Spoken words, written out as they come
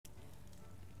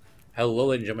Hello,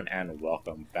 ladies and gentlemen, and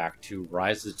welcome back to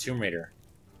Rise of the Tomb Raider.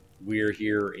 We're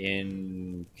here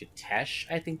in Katesh,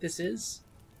 I think this is.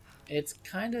 It's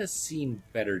kind of seen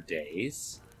better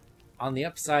days. On the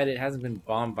upside, it hasn't been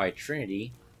bombed by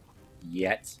Trinity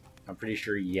yet. I'm pretty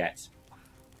sure yet.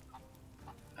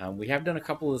 We have done a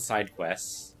couple of the side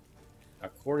quests.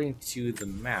 According to the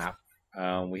map,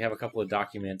 we have a couple of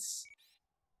documents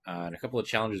and a couple of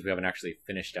challenges we haven't actually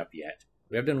finished up yet.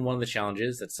 We have done one of the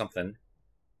challenges. That's something.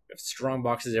 We have strong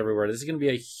boxes everywhere. This is going to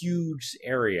be a huge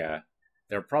area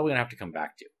that we're probably going to have to come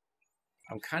back to.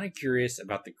 I'm kind of curious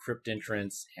about the crypt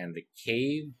entrance and the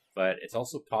cave, but it's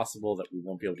also possible that we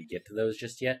won't be able to get to those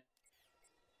just yet.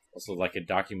 Also, like a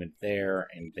document there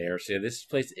and there. So yeah, this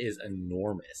place is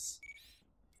enormous,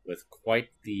 with quite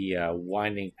the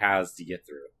winding paths to get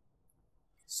through.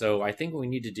 So I think what we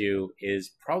need to do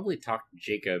is probably talk to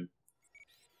Jacob.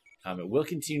 It will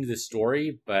continue the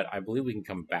story, but I believe we can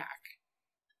come back.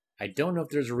 I don't know if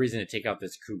there's a reason to take out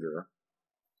this cougar.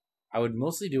 I would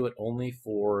mostly do it only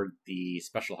for the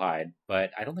special hide, but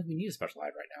I don't think we need a special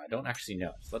hide right now. I don't actually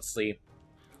know. So let's see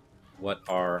what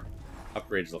our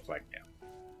upgrades look like now.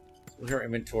 So look at our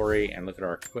inventory and look at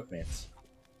our equipment.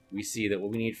 We see that what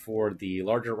we need for the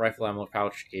larger rifle ammo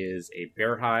pouch is a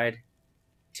bear hide,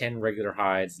 10 regular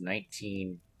hides,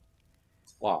 19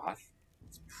 cloth.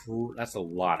 That's a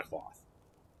lot of cloth.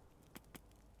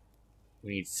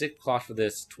 We need 6 cloth for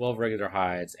this, 12 regular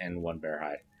hides, and 1 bear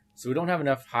hide. So we don't have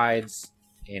enough hides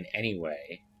in any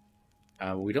way.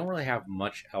 We don't really have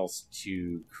much else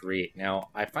to create. Now,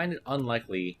 I find it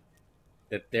unlikely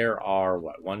that there are,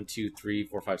 1, 2, 3,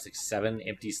 4, 5, 6, 7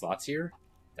 empty slots here?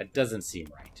 That doesn't seem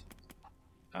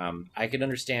right. I could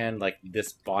understand, like,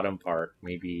 this bottom part,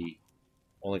 maybe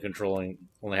only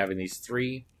having these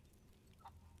 3.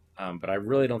 But I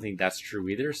really don't think that's true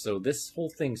either, so this whole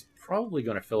thing's probably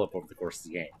going to fill up over the course of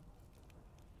the game.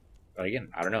 But again,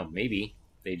 I don't know, maybe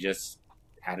they just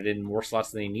added in more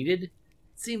slots than they needed.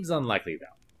 Seems unlikely,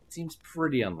 though. Seems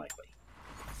pretty unlikely.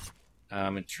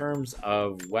 In terms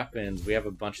of weapons, we have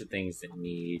a bunch of things that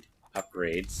need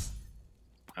upgrades.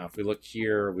 If we look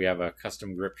here, we have a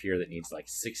custom grip here that needs like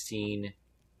 16.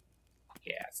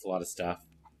 Yeah, it's a lot of stuff.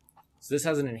 So this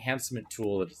has an enhancement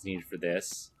tool that is needed for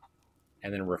this,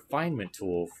 and then a refinement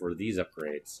tool for these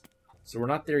upgrades. So we're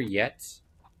not there yet.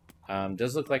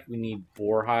 Does look like we need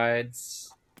boar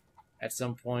hides at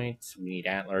some point. We need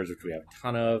antlers, which we have a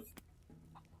ton of.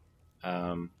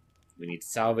 We need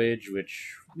salvage,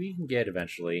 which we can get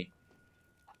eventually.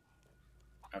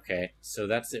 Okay, so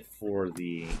that's it for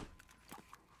the...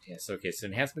 Yes, okay, so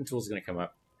enhancement tool is going to come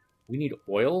up. We need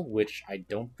oil, which I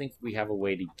don't think we have a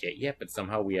way to get yet, but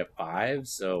somehow we have 5,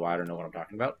 so I don't know what I'm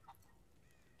talking about.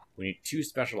 We need 2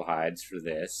 special hides for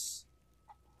this.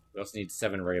 We also need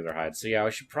 7 regular hides. So yeah, I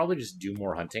should probably just do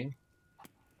more hunting.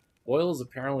 Oil is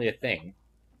apparently a thing.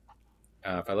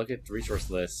 If I look at the resource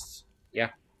list,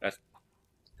 yeah, that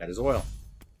is oil.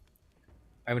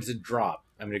 I mean, it's a drop.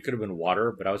 I mean, it could have been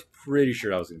water, but I was pretty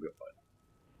sure that was going to be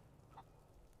oil.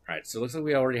 Alright, so it looks like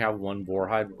we already have 1 boar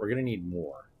hide, but we're going to need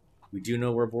more. We do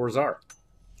know where boars are.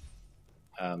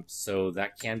 So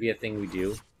that can be a thing we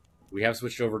do. We have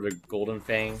switched over to Golden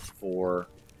Fang for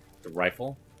the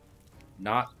rifle.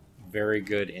 Not very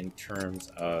good in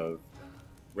terms of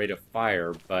rate of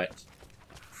fire, but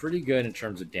pretty good in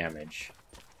terms of damage.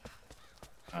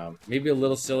 Maybe a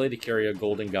little silly to carry a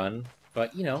golden gun,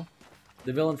 but, you know,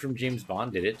 the villain from James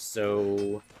Bond did it,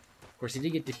 so... Of course, he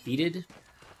did get defeated,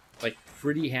 like,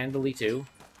 pretty handily, too.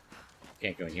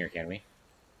 Can't go in here, can we?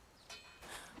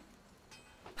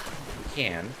 We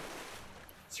can.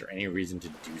 Is there any reason to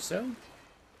do so?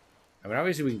 I mean,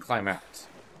 obviously we can climb out.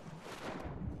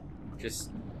 Just,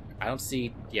 I don't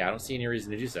see any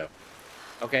reason to do so.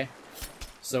 Okay.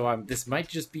 So, this might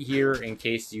just be here in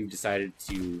case you decided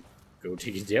to go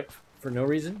take a dip for no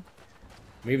reason.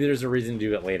 Maybe there's a reason to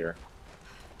do it later.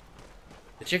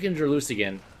 The chickens are loose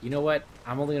again. You know what?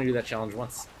 I'm only going to do that challenge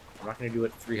once. I'm not going to do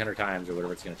it 300 times or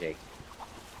whatever it's going to take.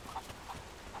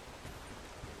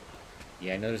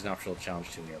 Yeah, I know there's an optional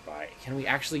challenge 2 nearby. Can we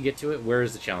actually get to it? Where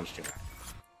is the challenge 2 at?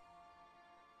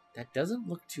 That doesn't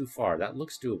look too far. That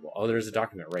looks doable. Oh, there's a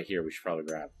document right here we should probably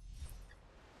grab.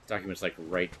 The document's like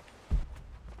right...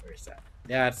 Where is that?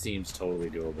 That seems totally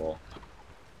doable.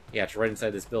 Yeah, it's right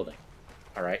inside this building.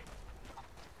 Alright.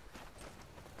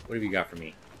 What have you got for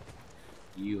me?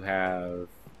 You have...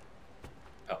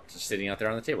 Oh, just sitting out there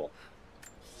on the table.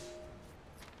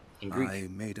 In Greek. I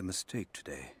made a mistake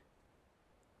today.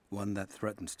 One that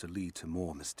threatens to lead to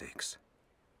more mistakes.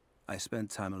 I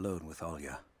spent time alone with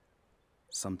Alya.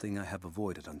 Something I have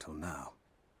avoided until now.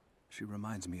 She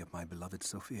reminds me of my beloved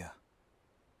Sophia,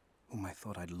 whom I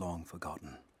thought I'd long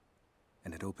forgotten.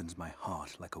 and it opens my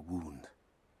heart like a wound.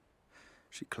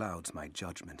 She clouds my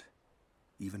judgment,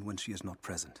 even when she is not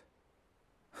present.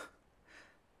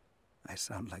 I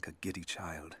sound like a giddy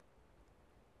child,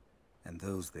 and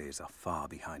those days are far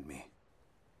behind me.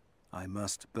 I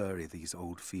must bury these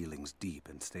old feelings deep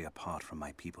and stay apart from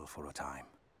my people for a time.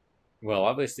 Well,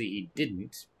 obviously he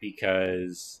didn't,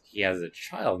 because he has a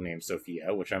child named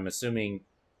Sophia, which I'm assuming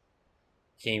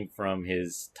came from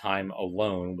his time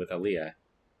alone with Aaliyah.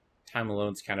 Time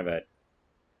alone's kind of a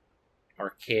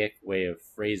archaic way of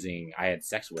phrasing I had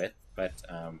sex with, but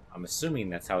I'm assuming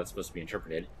that's how it's supposed to be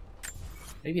interpreted.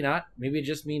 Maybe not. Maybe it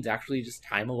just means actually just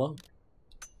time alone.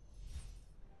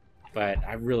 But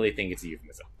I really think it's a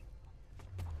euphemism.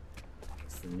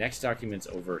 So the next document's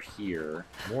over here.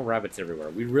 More rabbits everywhere.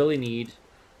 We really need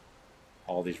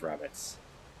all these rabbits.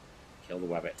 Kill the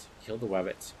wabbit. Kill the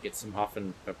wabbit. Get some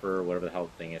Hoffen pepper, whatever the hell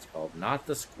the thing is called. Not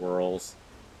the squirrels.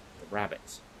 The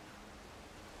rabbit.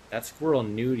 That squirrel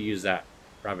knew to use that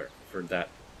rabbit for that.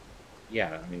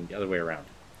 Yeah, I mean, the other way around.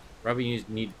 Rabbit used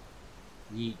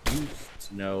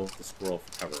to know the squirrel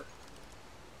for cover.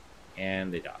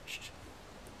 And they dodged.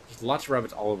 There's lots of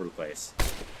rabbits all over the place.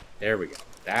 There we go.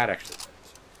 That actually worked.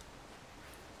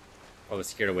 Probably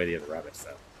scared away the other rabbits,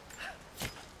 though.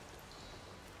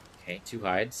 Okay, 2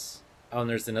 hides. Oh, and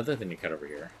there's another thing to cut over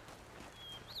here.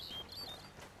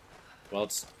 Well,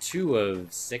 it's 2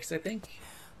 of 6, I think.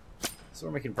 So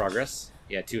we're making progress.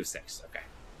 Yeah, 2 of 6. Okay.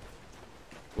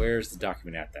 Where's the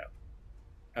document at, though?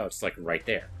 Oh, it's like right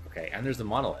there. Okay, and there's the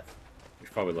monolith. We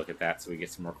should probably look at that so we get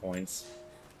some more coins.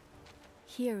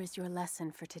 Here is your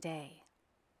lesson for today.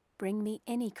 Bring me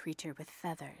any creature with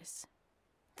feathers.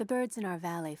 The birds in our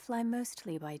valley fly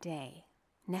mostly by day,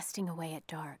 nesting away at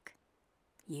dark.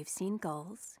 You've seen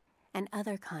gulls and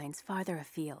other kinds farther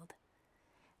afield.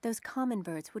 Those common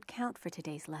birds would count for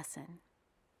today's lesson,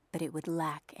 but it would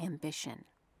lack ambition.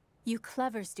 You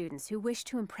clever students who wish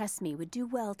to impress me would do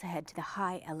well to head to the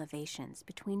high elevations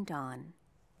between dawn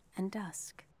and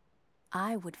dusk.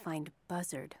 I would find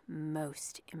Buzzard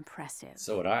most impressive.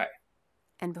 So would I.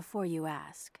 And before you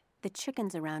ask, the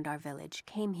chickens around our village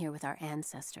came here with our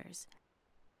ancestors.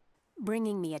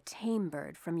 Bringing me a tame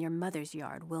bird from your mother's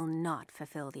yard will not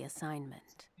fulfill the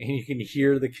assignment. And you can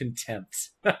hear the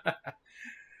contempt.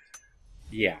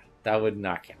 Yeah, that would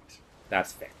not count.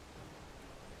 That's fair.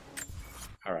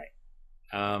 Alright.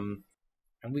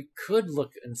 And we could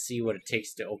look and see what it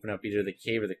takes to open up either the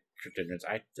cave or the crypt entrance.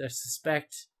 I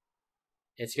suspect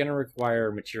it's going to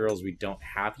require materials we don't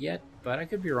have yet, but I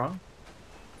could be wrong.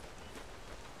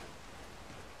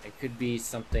 It could be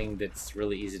something that's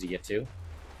really easy to get to.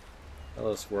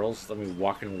 Hello, squirrels. Let me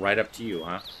walking right up to you,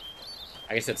 huh?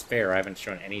 I guess that's fair. I haven't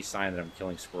shown any sign that I'm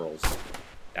killing squirrels.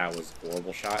 That was a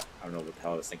horrible shot. I don't know what the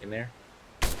hell I was thinking there.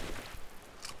 Did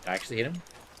I actually hit him?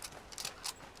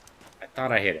 I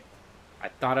thought I hit him. I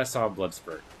thought I saw a blood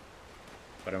spurt.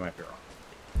 But I might be wrong.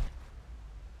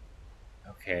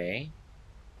 Okay.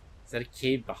 Is that a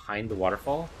cave behind the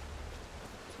waterfall?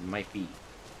 It might be.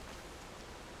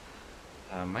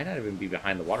 Might not even be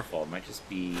behind the waterfall. It might just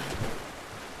be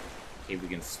a cave we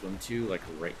can swim to, like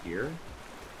right here.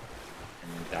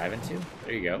 And dive into.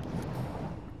 There you go.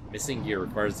 Missing gear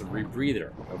requires the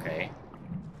rebreather. Okay.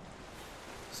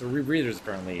 So rebreather is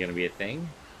apparently going to be a thing.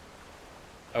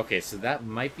 Okay, so that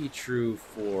might be true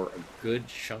for a good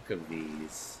chunk of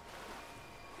these.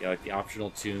 Yeah, like the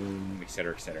optional tomb,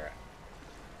 etc., etc.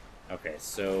 Okay,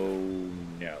 so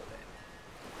no then.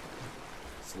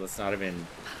 So let's not even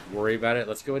worry about it.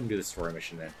 Let's go ahead and do the story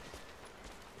mission then.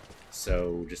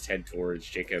 So just head towards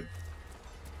Jacob.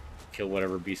 Kill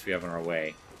whatever beast we have on our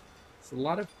way. There's a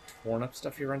lot of torn up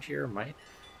stuff around here, might.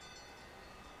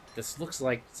 This looks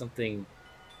like something.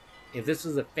 If this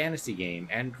was a fantasy game,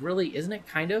 and really, isn't it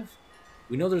kind of?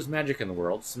 We know there's magic in the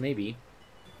world, so maybe.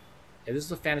 If this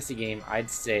was a fantasy game, I'd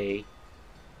say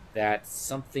that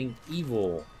something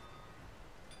evil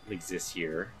exists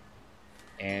here,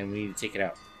 and we need to take it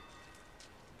out.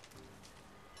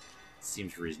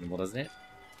 Seems reasonable, doesn't it?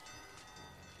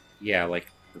 Yeah, like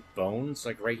the bones,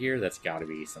 like right here, that's gotta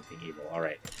be something evil.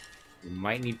 Alright. We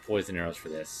might need poison arrows for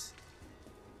this.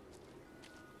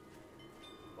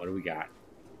 What do we got?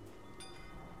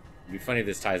 It'd be funny if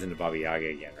this ties into Baba Yaga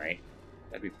again, right?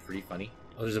 That'd be pretty funny.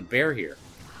 Oh, there's a bear here.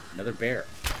 Another bear.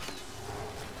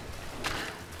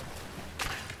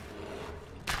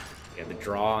 Yeah, the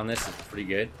draw on this is pretty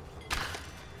good.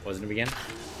 Poison him again?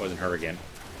 Poison her again.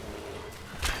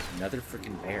 Another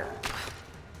freaking bear.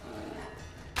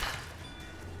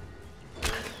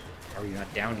 Are you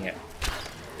not down yet?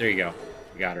 There you go.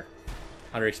 We got her.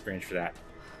 100 experience for that.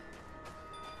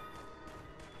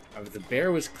 The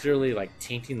bear was clearly, like,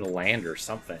 tainting the land or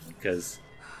something, because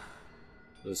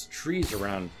those trees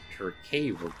around her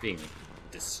cave were being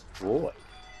destroyed.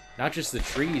 Not just the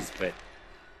trees, but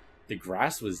the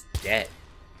grass was dead.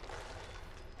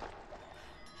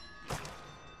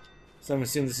 So I'm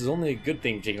assuming this is only a good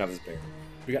thing taking out this bear.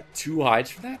 We got 2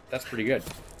 hides from that? That's pretty good.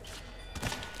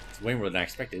 It's way more than I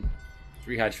expected.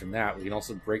 3 hides from that. We can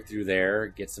also break through there,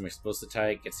 get some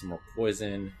explositite, get some more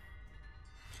poison.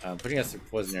 Putting out some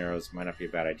poison arrows might not be a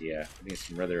bad idea. Putting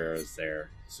some other arrows there,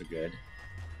 so good.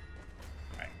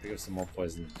 Alright, pick up some more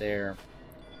poison there.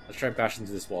 Let's try bashing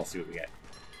through this wall, see what we get.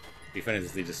 It'd be funny if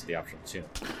this leads us to the optional tomb.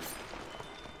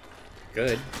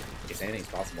 Good. In case anything's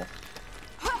possible.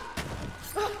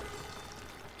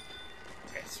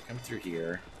 Okay, so come through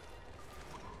here.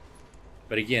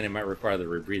 But again, it might require the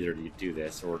rebreather to do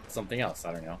this, or something else,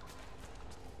 I don't know.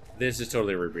 This is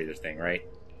totally a rebreather thing, right?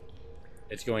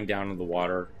 It's going down in the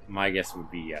water. My guess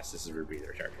would be yes, this is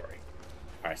rebreather territory.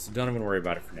 Alright, so don't even worry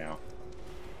about it for now.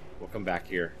 We'll come back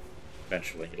here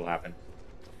eventually. It'll happen.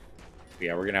 But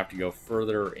yeah, we're going to have to go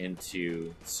further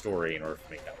into the story in order to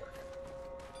make that work.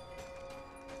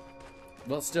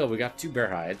 Well, still, we got 2 bear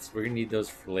hides. We're going to need those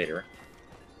for later.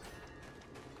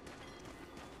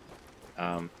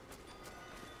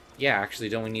 Yeah, actually,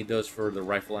 don't we need those for the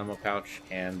rifle ammo pouch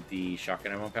and the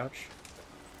shotgun ammo pouch?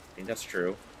 I think that's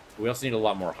true. We also need a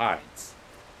lot more hides.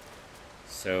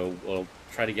 So we'll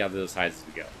try to gather those hides as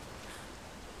we go.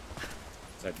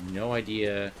 So I have no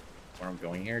idea where I'm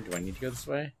going here. Do I need to go this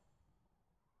way?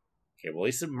 Okay, well, at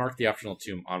least mark the optional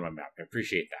tomb on my map. I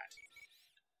appreciate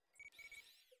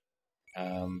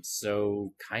that.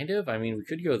 So, kind of. I mean, we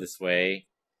could go this way.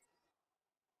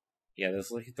 Yeah,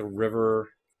 let's look at the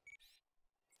river.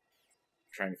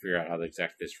 I'm trying to figure out how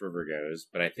exactly this river goes.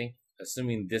 But I think,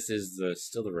 assuming this is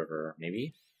still the river,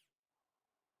 maybe?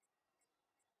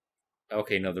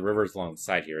 Okay, no, the river is along the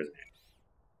side here, isn't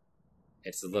it?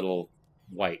 It's a little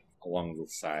white along the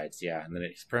sides, yeah. And then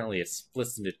apparently it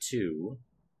splits into 2.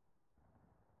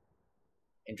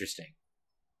 Interesting.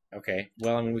 Okay,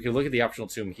 well, I mean, we could look at the optional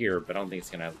tomb here, but I don't think it's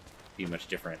going to be much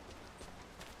different.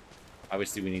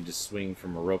 Obviously, we need to swing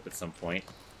from a rope at some point.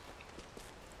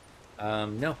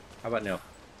 No. How about no?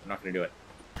 I'm not going to do it.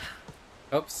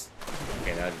 Oops.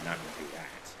 Okay, that did not mean to do that.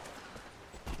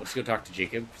 Let's go talk to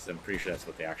Jacob, because I'm pretty sure that's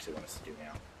what they actually want us to do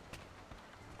now.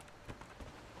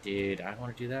 Did I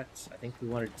want to do that? I think we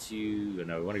wanted to...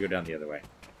 No, we want to go down the other way.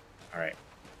 Alright.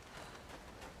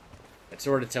 It's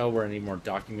hard to tell where any more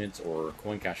documents or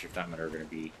coin cache, if that matter, are going to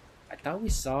be. I thought we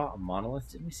saw a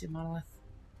monolith. Didn't we see a monolith?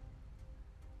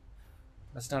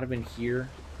 Must not have been here.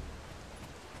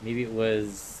 Maybe it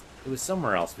was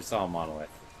somewhere else we saw a monolith.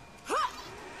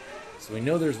 So we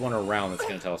know there's one around that's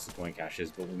going to tell us the coin cache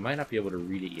is, but we might not be able to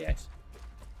read it yet.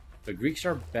 But Greek's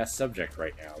our best subject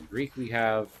right now. Greek we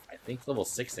have, I think, level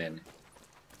 6 in.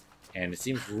 And it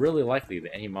seems really likely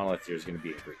that any monolith here is going to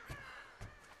be a Greek.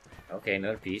 Okay,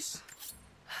 another piece.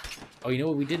 Oh, you know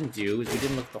what we didn't do is we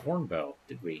didn't look at the horn bow,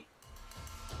 did we?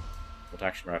 Full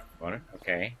action rifle component.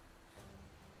 Okay.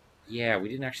 Yeah, we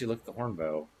didn't actually look at the horn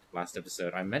bow last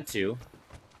episode. I meant to.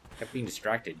 Kept being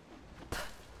distracted.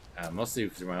 Mostly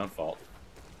through my own fault.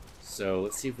 So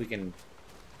let's see if we can...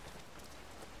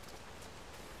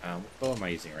 what bow am I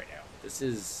using right now? This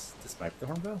might be the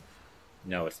horn bow?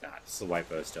 No, it's not. It's the white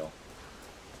bow still.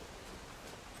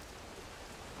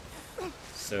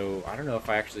 So, I don't know if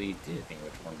I actually did anything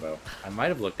with the horn bow. I might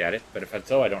have looked at it, but if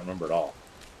so, I don't remember at all.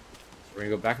 So we're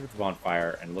going to go back up to the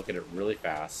bonfire and look at it really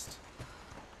fast.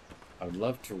 I would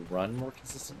love to run more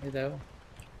consistently, though.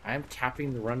 I am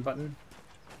tapping the run button.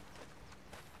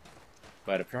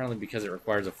 But apparently because it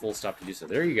requires a full stop to do so.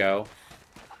 There you go.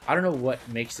 I don't know what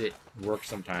makes it work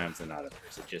sometimes and not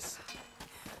others.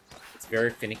 It's very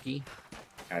finicky.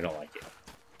 I don't like it.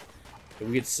 But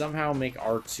we could somehow make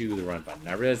R2 the run button.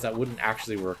 I realize that wouldn't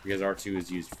actually work because R2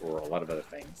 is used for a lot of other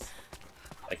things.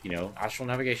 Like, you know, astral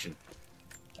navigation.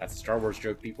 That's a Star Wars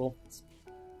joke, people. It's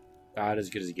about as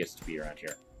good as it gets to be around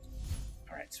here.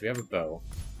 Alright, so we have a bow.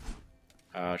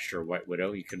 Sure, White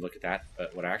Widow, you could look at that.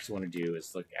 But what I actually want to do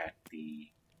is look at the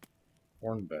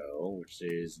horn bow, which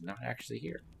is not actually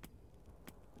here.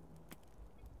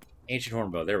 Ancient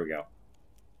horn bow, there we go.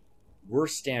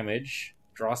 Worst damage.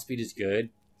 Draw speed is good.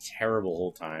 Terrible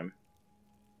whole time.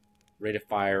 Rate of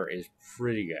fire is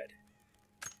pretty good.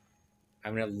 I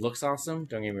mean, it looks awesome,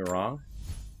 don't get me wrong.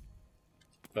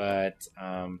 But,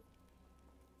 okay,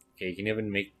 you can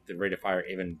even make the rate of fire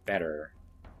even better.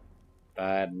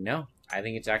 But, no. I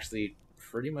think it's actually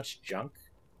pretty much junk,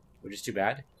 which is too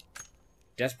bad.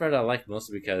 Death spread I like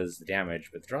mostly because the damage,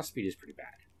 but the draw speed is pretty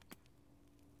bad.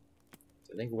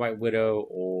 I think White Widow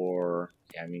or...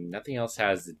 Yeah, I mean, nothing else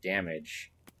has the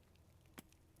damage,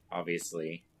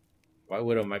 obviously. White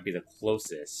Widow might be the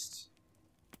closest.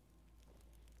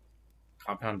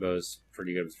 Compound Bow's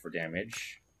pretty good for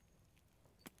damage.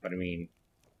 But I mean,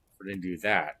 if we're going to do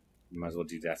that, we might as well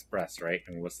do Death's Breath, right?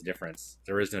 I mean, what's the difference?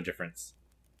 There is no difference.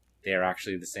 They are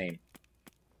actually the same.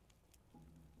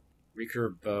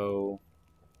 Recurve Bow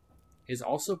is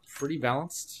also pretty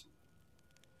balanced.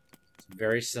 It's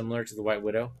very similar to the White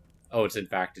Widow. Oh, it's in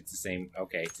fact, it's the same.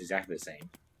 Okay, it's exactly the same.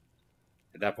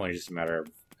 At that point, it's just a matter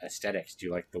of aesthetics. Do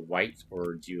you like the white,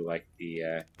 or do you like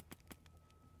the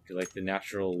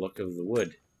natural look of the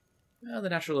wood? Well, the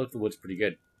natural look of the wood's pretty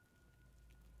good.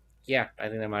 Yeah, I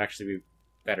think that might actually be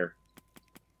better.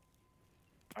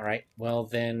 Alright, well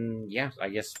then, yeah, I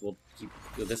guess we'll keep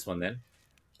with this one then.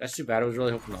 That's too bad. I was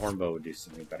really hoping the Hornbow would do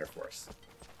something better for us.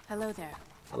 Hello there.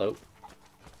 Hello.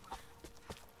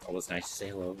 Always nice to say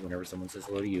hello whenever someone says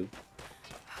hello to you.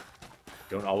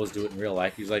 Don't always do it in real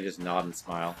life. Usually I just nod and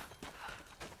smile.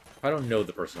 If I don't know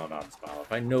the person, I'll nod and smile.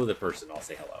 If I know the person, I'll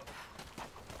say hello.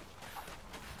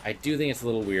 I do think it's a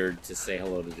little weird to say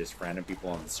hello to just random people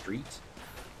on the street.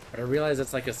 But I realize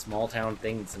that's like a small town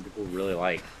thing that some people really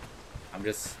like. I'm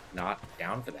just not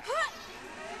down for that.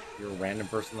 You're a random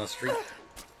person on the street.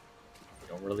 I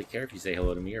don't really care if you say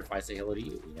hello to me or if I say hello to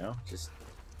you, you know? Just,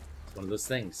 it's one of those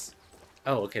things.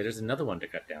 Oh, okay, there's another one to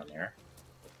cut down there.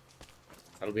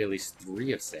 That'll be at least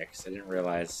 3 of 6. I didn't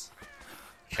realize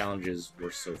challenges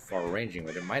were so far-ranging,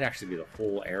 but it might actually be the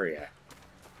whole area.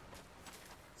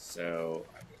 So,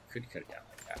 I mean, could cut it down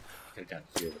like that. Cut it down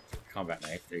here with the combat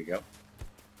knife. There you go.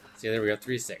 See, there we go.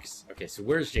 3 of 6. Okay, so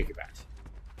where's Jacob at?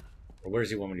 Or where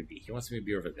does he want me to be? He wants me to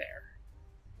be over there.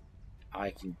 I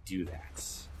can do that.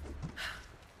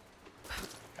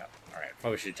 Oh, alright,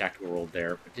 probably should have tactical rolled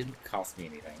there, but it didn't cost me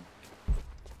anything.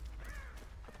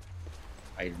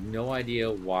 I have no idea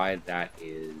why that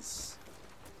is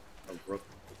a rope.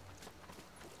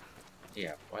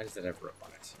 Yeah, why does that have rope on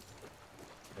it?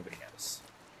 Nobody knows.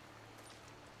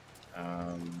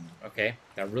 Okay,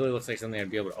 that really looks like something I'd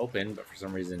be able to open, but for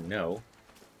some reason, no.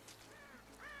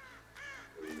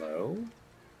 Hello?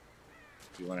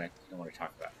 You don't want to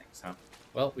talk about things, huh?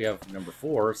 Well, we have number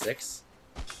 4 of 6.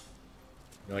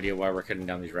 No idea why we're cutting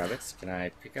down these rabbits. Can I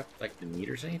pick up, like, the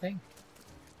meters or anything?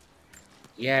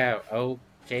 Yeah,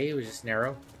 okay, it was just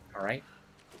narrow. Alright.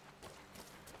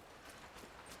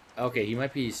 Okay, he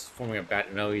might be forming a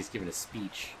bat. No, he's giving a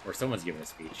speech. Or someone's giving a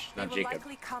speech, not Jacob. They will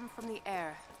likely come from the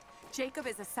air. Jacob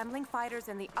is assembling fighters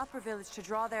in the upper village to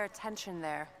draw their attention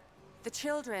there. The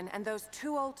children and those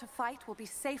too old to fight will be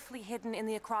safely hidden in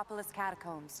the Acropolis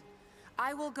catacombs.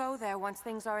 I will go there once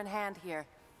things are in hand here.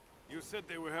 You said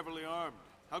they were heavily armed.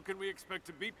 How can we expect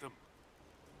to beat them?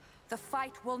 The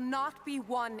fight will not be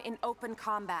won in open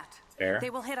combat. Fair. They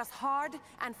will hit us hard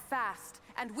and fast,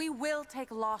 and we will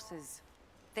take losses.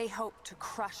 They hope to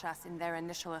crush us in their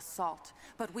initial assault,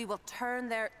 but we will turn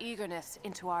their eagerness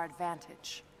into our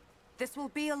advantage. This will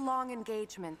be a long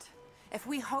engagement. If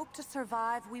we hope to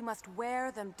survive, we must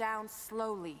wear them down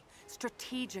slowly,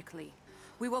 strategically.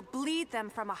 We will bleed them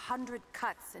from 100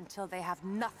 cuts until they have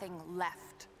nothing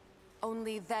left.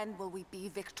 Only then will we be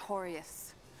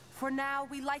victorious. For now,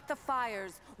 we light the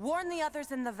fires, warn the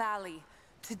others in the valley.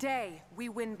 Today, we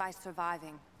win by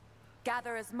surviving.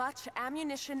 Gather as much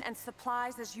ammunition and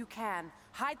supplies as you can.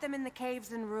 Hide them in the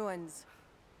caves and ruins.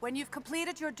 When you've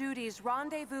completed your duties,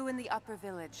 rendezvous in the upper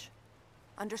village.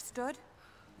 Understood?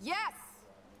 Yes!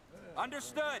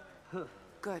 Understood!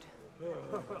 Good.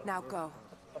 Now go.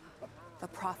 The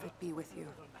Prophet be with you.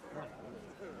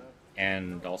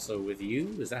 And also with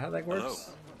you? Is that how that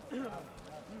works?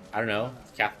 I don't know.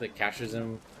 Catholic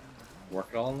catecheism work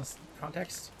at all in this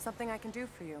context? Something I can do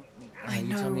for you. I you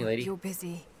know tell me, lady. you're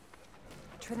busy.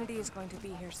 Trinity is going to be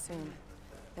here soon.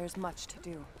 There's much to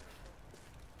do.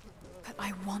 But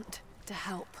I want to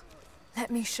help.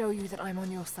 Let me show you that I'm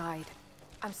on your side.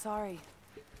 I'm sorry.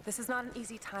 This is not an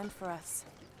easy time for us.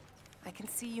 I can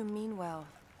see you mean well,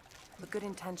 but good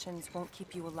intentions won't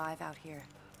keep you alive out here.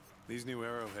 These new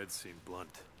arrowheads seem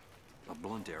blunt. A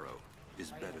blunt arrow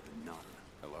is better than none.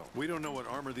 Hello. We don't know what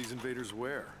armor these invaders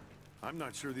wear. I'm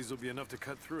not sure these will be enough to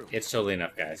cut through. It's totally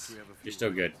enough, guys. You're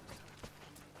still good.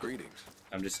 Greetings.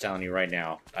 I'm just telling you right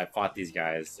now. I fought these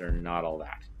guys. They're not all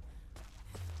that.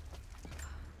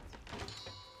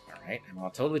 Alright, and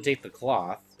I'll totally take the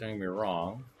cloth. Don't get me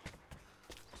wrong.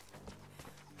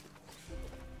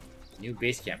 New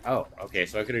base camp. Oh, okay,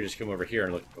 so I could have just come over here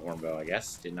and looked at the Hornbow, I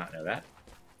guess. Did not know that.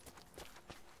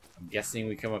 I'm guessing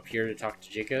we come up here to talk to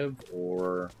Jacob,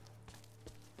 or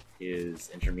his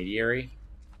intermediary.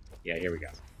 Yeah, here we go.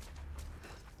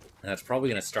 And that's probably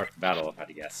going to start the battle, if I had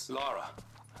to guess. Lara,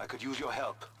 I could use your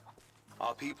help.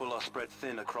 Our people are spread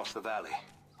thin across the valley.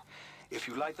 If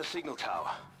you light the signal tower,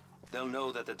 they'll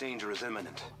know that the danger is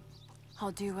imminent.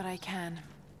 I'll do what I can.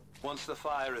 Once the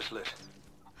fire is lit,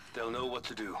 they'll know what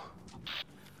to do.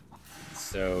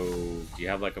 So, do you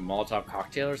have like a Molotov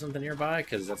cocktail or something nearby?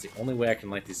 Because that's the only way I can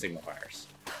light these signal fires.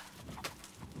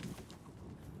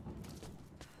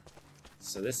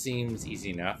 So this seems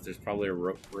easy enough. There's probably a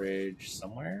rope bridge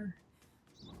somewhere.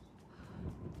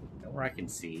 Nowhere I can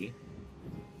see.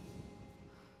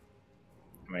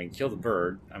 I mean, I can kill the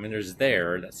bird. I mean, there's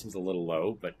there. That seems a little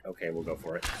low, but okay, we'll go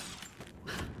for it.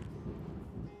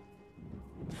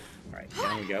 Alright,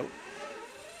 down we go.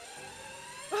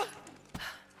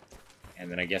 And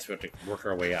then I guess we have to work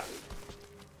our way up.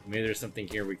 Maybe there's something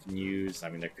here we can use. I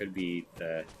mean, there could be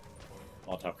the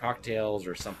Molotov cocktails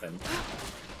or something.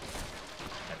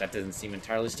 But that doesn't seem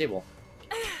entirely stable.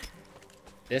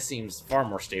 This seems far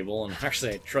more stable, and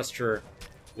actually I trust her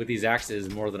with these axes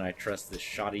more than I trust this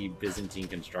shoddy Byzantine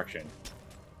construction.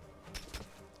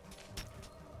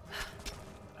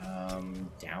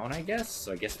 Down, I guess?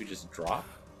 So I guess we just drop?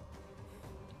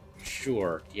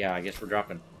 Sure. Yeah, I guess we're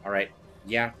dropping. Alright.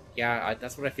 Yeah,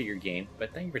 that's what I figured, game.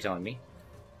 But thank you for telling me.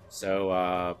 So,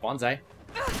 bonsai.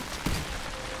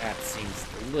 That seems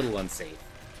a little unsafe.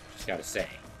 Just gotta say.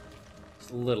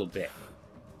 Just a little bit.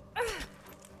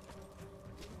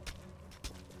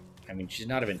 I mean, she's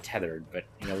not even tethered, but,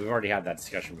 you know, we've already had that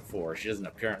discussion before. She doesn't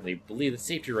apparently believe that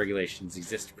safety regulations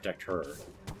exist to protect her.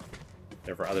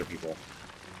 They're for other people.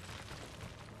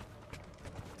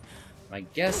 My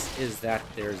guess is that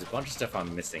there's a bunch of stuff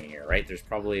I'm missing here, right? There's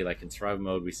probably, like, in survival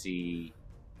mode, we see...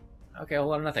 Okay, a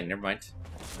whole lot of nothing. Never mind.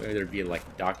 Maybe there'd be, like,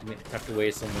 a document tucked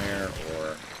away somewhere,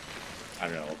 or... I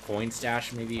don't know, a coin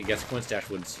stash, maybe? I guess coin stash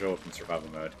wouldn't show up in survival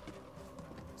mode.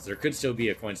 So there could still be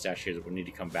a coin stash here that we'll need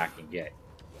to come back and get.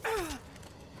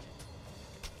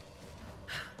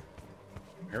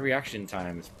 Her reaction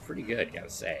time is pretty good, gotta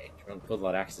say. She runs both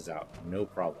lot axes out, no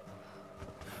problem.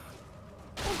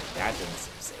 That doesn't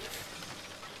seem safe.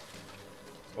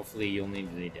 Hopefully you'll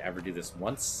need to ever do this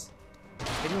once.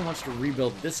 If anyone wants to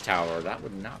rebuild this tower, that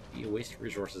would not be a waste of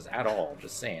resources at all,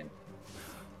 just saying.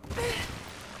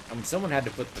 I mean, someone had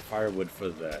to put the firewood for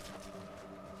the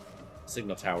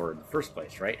signal tower in the first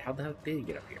place, right? How the hell did they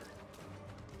get up here?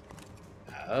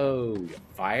 Oh,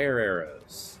 fire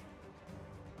arrows.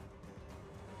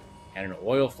 And an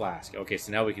oil flask. Okay,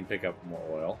 so now we can pick up more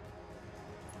oil.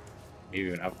 Maybe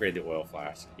even upgrade the oil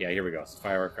flask. Yeah, here we go. So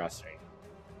fire across the street.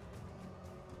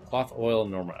 Cloth, oil,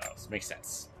 normal arrows. Makes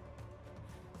sense.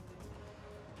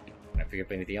 Can I pick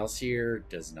up anything else here?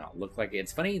 Does not look like it.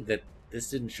 It's funny that this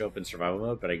didn't show up in survival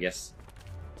mode, but I guess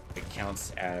it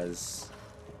counts as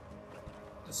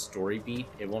a story beat.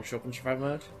 It won't show up in survival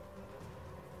mode.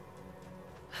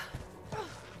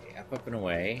 Okay, up and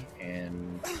away,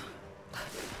 and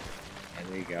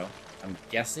there you go. I'm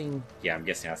guessing, yeah, I'm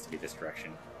guessing it has to be this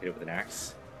direction. Hit it with an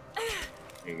axe.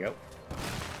 There you go.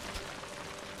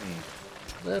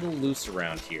 A little loose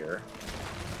around here.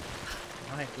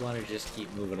 Might want to just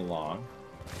keep moving along.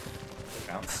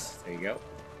 Bounce. There you go.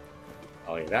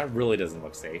 Oh yeah, that really doesn't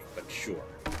look safe, but sure.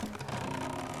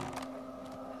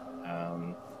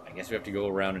 I guess we have to go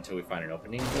around until we find an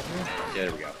opening. Yeah,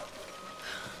 there we go.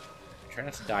 Try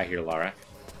not to die here, Lara.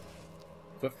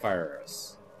 Equip fire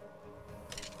arrows.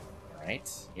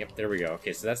 Alright. Yep, there we go.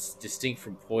 Okay, so that's distinct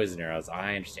from poison arrows.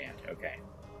 I understand. Okay.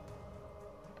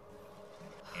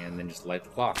 And then just light the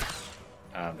cloth.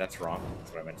 That's wrong.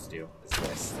 That's what I meant to do. It's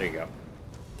this. There you go.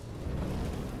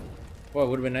 Boy, it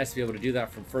would have been nice to be able to do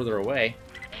that from further away.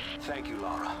 Thank you,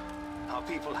 Lara. Our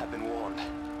people have been warned.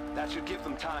 That should give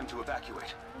them time to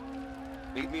evacuate.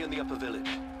 Meet me in the upper village.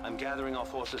 I'm gathering our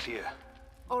forces here.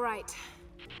 All right.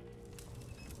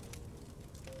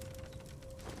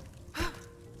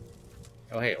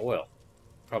 Oh, hey, oil.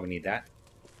 Probably need that.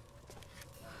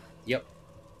 Yep.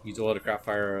 Use oil to craft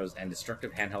fire arrows and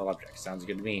destructive handheld objects. Sounds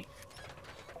good to me.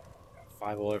 Got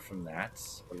 5 oil from that.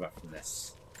 What about from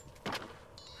this?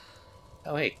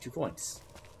 Oh, hey, 2 coins.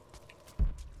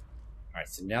 Alright,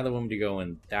 so now that we want to go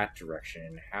in that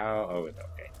direction, how... Oh,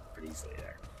 okay. Pretty easily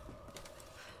there.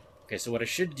 Okay, so what I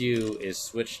should do is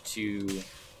switch to...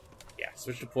 Yeah,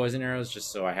 switch to poison arrows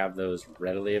just so I have those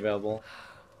readily available.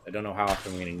 I don't know how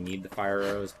often I'm going to need the fire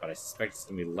arrows, but I suspect it's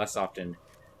going to be less often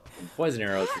than poison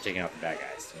arrows for taking out the bad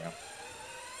guys, you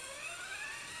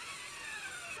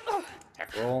know?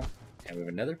 Attack roll. And we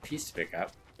have another piece to pick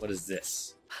up. What is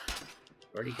this?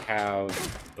 We already have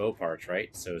bow parts, right?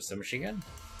 So submachine gun?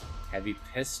 Heavy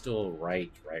pistol,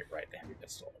 right. The heavy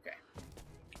pistol, okay.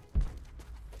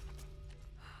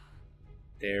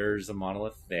 There's a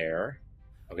monolith there.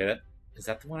 Okay, is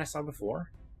that the one I saw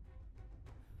before?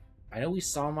 I know we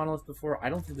saw a monolith before. I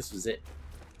don't think this was it.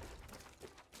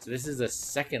 So this is a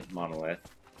second monolith.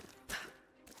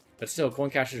 But still, coin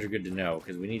caches are good to know,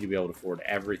 because we need to be able to afford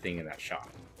everything in that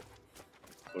shop.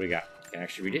 What do we got? Can I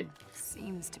actually read it?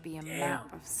 Seems to be a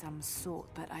map of some sort,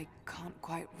 but I can't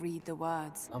quite read the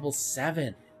words. Level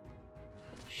 7.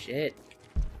 Shit.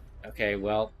 Okay,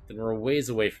 well, then we're a ways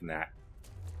away from that.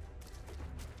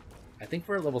 I think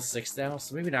we're at level 6 now,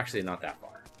 so maybe actually not that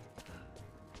far.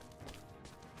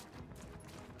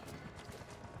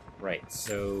 Right,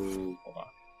 so... hold on.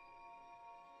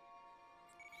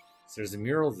 So there's a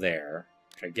mural there,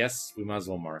 which I guess we might as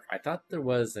well mark. I thought there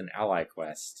was an ally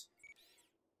quest.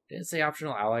 Didn't it say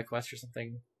optional ally quest or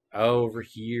something? Oh, over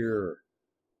here.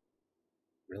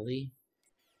 Really?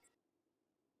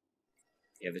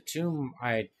 Yeah, the tomb,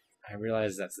 I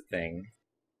realize that's a thing.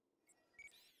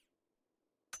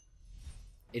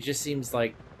 It just seems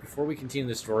like before we continue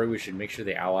the story, we should make sure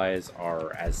the allies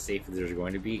are as safe as they're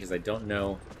going to be, because I don't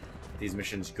know if these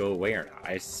missions go away or not.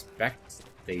 I suspect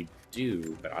they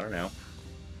do, but I don't know.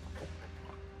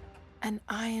 An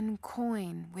iron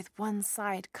coin with one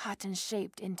side cut and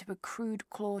shaped into a crude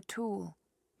claw tool,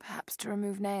 perhaps to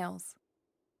remove nails.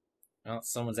 Well,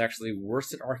 someone's actually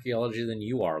worse at archaeology than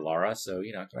you are, Lara, so,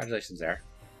 you know, congratulations there.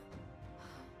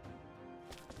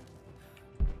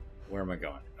 Where am I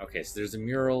going? Okay, so there's a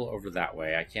mural over that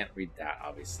way. I can't read that,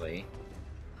 obviously.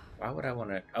 Why would I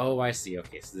want to... oh, I see.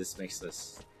 Okay, so this makes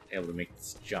us able to make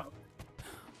this jump.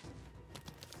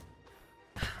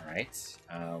 Alright.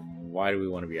 Why do we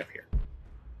want to be up here?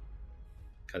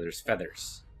 Because there's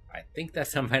feathers. I think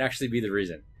that might actually be the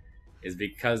reason. Is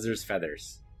because there's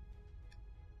feathers.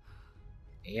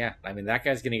 Yeah, I mean, that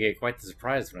guy's going to get quite the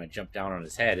surprise when I jump down on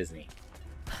his head, isn't he?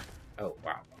 Oh,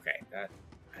 wow. Okay, that...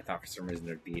 I thought for some reason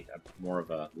there'd be more of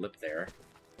a lip there.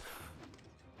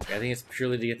 Okay, I think it's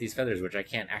purely to get these feathers, which I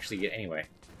can't actually get anyway.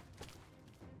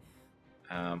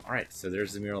 Alright, so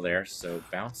there's the mural there. So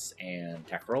bounce and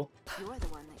attack roll. You're the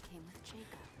one that came with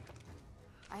Jacob.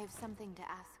 I have something to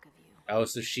ask of you. Oh,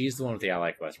 so she's the one with the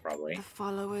ally quest, probably. The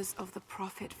followers of the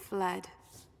Prophet fled,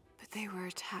 but they were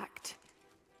attacked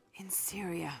in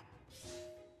Syria.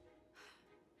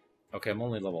 Okay, I'm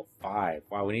only level 5.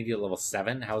 Wow, we need to get level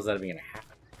 7? How is that even going to happen?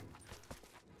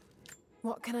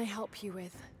 What can I help you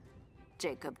with?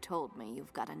 Jacob told me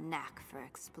you've got a knack for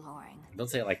exploring. Don't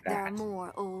say it like that. There are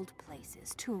more old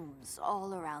places, tombs,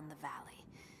 all around the valley.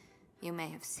 You may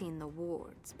have seen the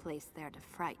wards placed there to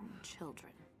frighten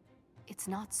children. It's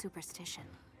not superstition.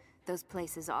 Those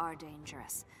places are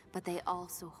dangerous, but they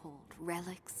also hold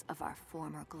relics of our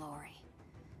former glory.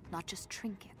 Not just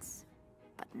trinkets,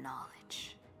 but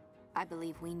knowledge. I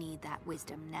believe we need that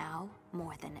wisdom now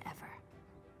more than ever.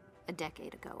 A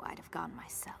decade ago, I'd have gone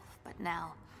myself, but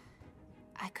now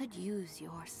I could use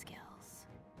your skills.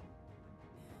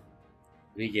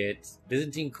 We get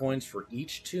Byzantine coins for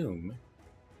each tomb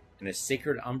and a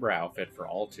sacred Umbra outfit for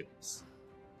all tombs.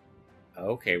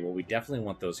 Okay, well, we definitely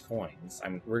want those coins. I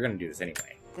mean, we're going to do this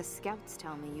anyway. The scouts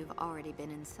tell me you've already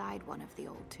been inside one of the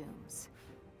old tombs.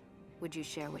 Would you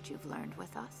share what you've learned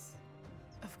with us?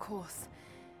 Of course.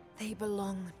 They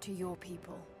belong to your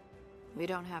people. We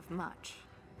don't have much,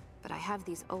 but I have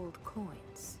these old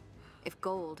coins. If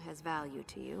gold has value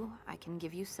to you, I can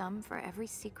give you some for every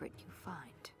secret you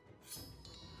find.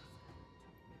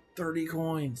 30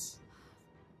 coins!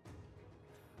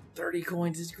 30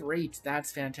 coins is great!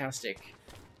 That's fantastic.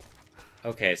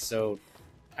 Okay, so,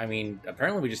 I mean,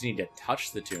 apparently we just need to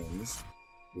touch the tombs.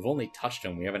 We've only touched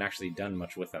them, we haven't actually done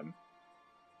much with them.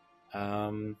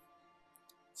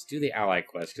 Let's do the ally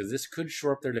quest, because this could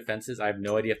shore up their defenses. I have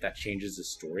no idea if that changes the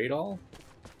story at all,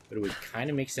 but it would kind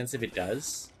of make sense if it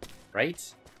does, right?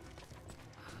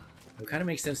 It would kind of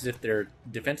make sense if their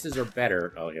defenses are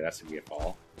better. Oh, yeah, that's going to be a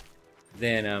fall.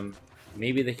 Then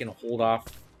maybe they can hold off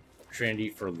Trinity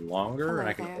for longer, and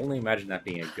I can only imagine that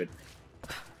being a good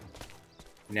thing.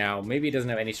 Now, maybe it doesn't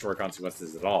have any story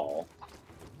consequences at all,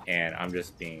 and I'm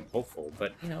just being hopeful,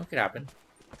 but, you know, it could happen.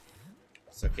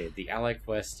 So, okay, the ally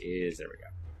quest is... there we go.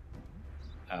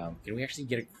 Can we actually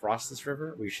get across this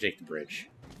river? We should take the bridge.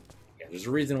 Yeah, there's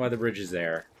a reason why the bridge is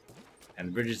there. And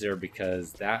the bridge is there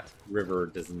because that river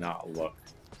does not look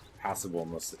passable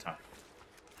most of the time.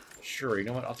 Sure, you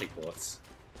know what? I'll take bullets.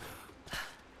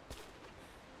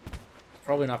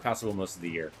 Probably not passable most of the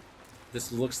year.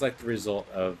 This looks like the result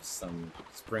of some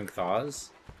spring thaws.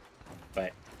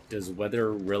 But does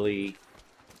weather really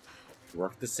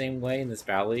work the same way in this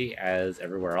valley as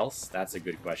everywhere else? That's a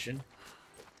good question.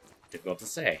 Difficult to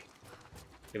say.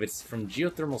 If it's from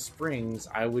geothermal springs,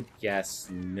 I would guess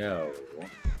no.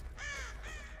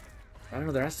 I don't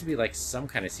know, there has to be like some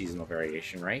kind of seasonal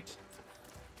variation, right?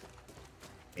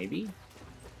 Maybe?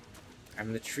 I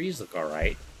mean, the trees look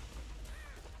alright.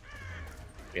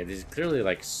 Yeah, there's clearly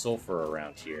like sulfur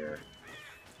around here.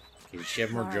 Okay, does she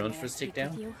have more drones for us to take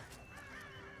down? What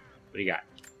do you got?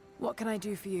 What can I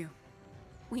do for you?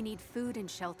 We need food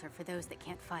and shelter for those that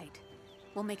can't fight.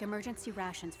 We'll make emergency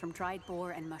rations from dried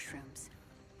boar and mushrooms.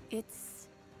 It's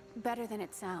better than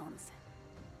it sounds,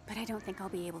 but I don't think I'll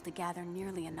be able to gather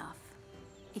nearly enough.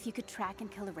 If you could track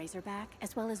and kill a razorback,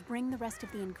 as well as bring the rest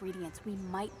of the ingredients, we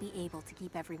might be able to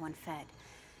keep everyone fed.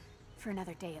 For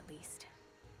another day at least.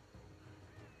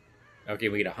 Okay,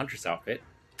 we get a huntress outfit.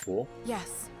 Cool.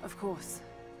 Yes, of course.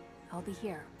 I'll be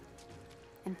here.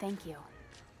 And thank you.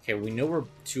 Okay, we know where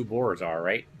 2 boars are,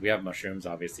 right? We have mushrooms,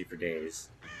 obviously, for days.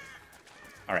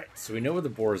 Alright, so we know where the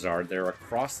boars are. They're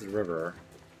across the river.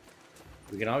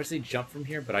 We can obviously jump from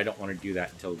here, but I don't want to do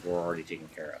that until the boar are already taken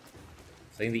care of.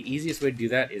 So I think the easiest way to do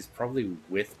that is probably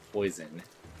with poison.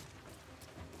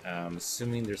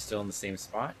 Assuming they're still in the same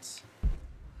spot.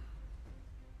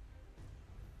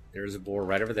 There's a boar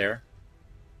right over there.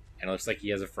 And it looks like he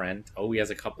has a friend. Oh, he has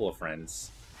a couple of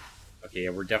friends. Okay, yeah,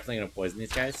 we're definitely going to poison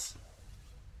these guys.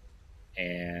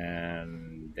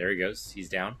 And there he goes. He's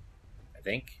down, I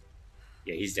think.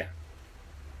 Yeah, he's down.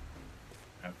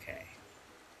 Okay.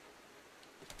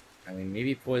 I mean,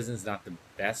 maybe poison's not the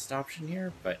best option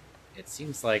here, but it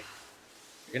seems like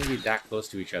they're going to be that close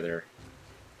to each other.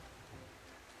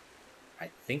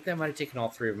 I think that might have taken all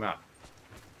 3 of them out.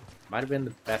 Might have been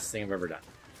the best thing I've ever done.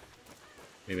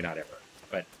 Maybe not ever,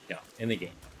 but no, in the game.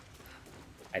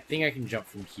 I think I can jump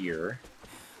from here.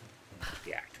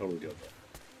 Yeah, totally doable.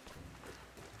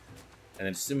 And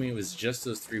then assuming it was just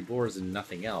those 3 boars and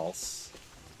nothing else.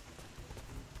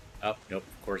 Oh, nope,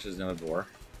 of course there's another boar.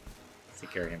 Let's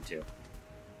take care of him too.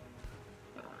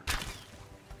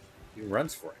 He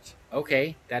runs for it.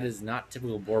 Okay, that is not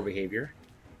typical boar behavior.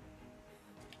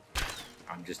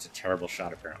 I'm just a terrible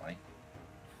shot, apparently.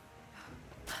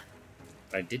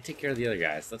 But I did take care of the other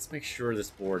guys. Let's make sure this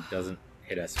boar doesn't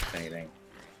hit us with anything.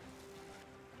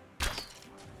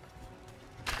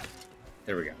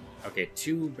 There we go. Okay,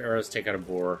 2 arrows take out a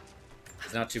boar.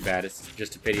 It's not too bad. It's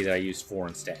just a pity that I used 4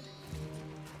 instead.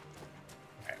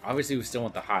 Right, obviously, we still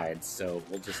want the hides, so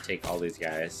we'll just take all these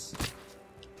guys.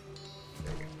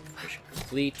 There we go. Mission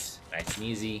complete. Nice and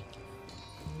easy.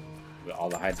 Get all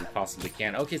the hides we possibly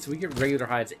can. Okay, so we get regular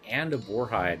hides and a boar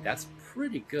hide. That's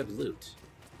pretty good loot.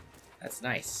 That's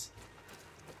nice.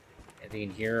 Anything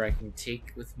in here I can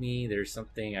take with me? There's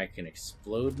something I can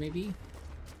explode, maybe?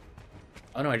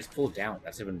 Oh no, I just pull it down.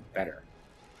 That's even better.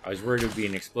 I was worried it would be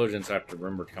an explosion, so I have to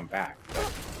remember to come back.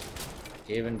 But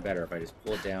even better if I just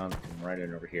pull it down, come right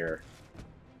in over here.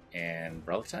 And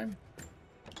relic time?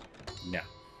 No.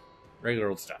 Regular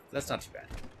old stuff. That's not too bad.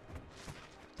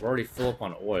 We're already full up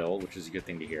on oil, which is a good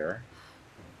thing to hear.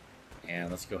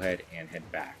 And let's go ahead and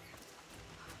head back.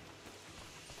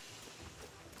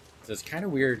 So it's kind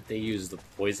of weird they use the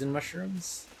poison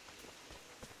mushrooms.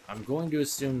 I'm going to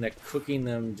assume that cooking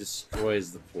them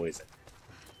destroys the poison.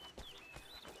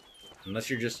 Unless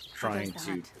you're just trying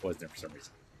to poison it for some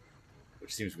reason.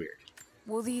 Which seems weird.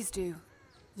 Will these do?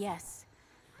 Yes.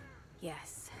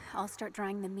 Yes. I'll start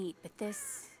drying the meat, but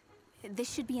this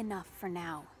should be enough for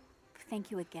now.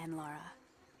 Thank you again, Laura.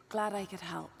 Glad I could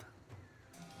help.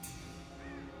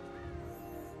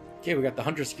 Okay, we got the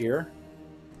hunter's gear.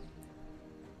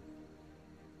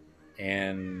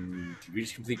 And did we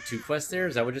just complete 2 quests there?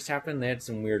 Is that what just happened? They had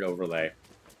some weird overlay.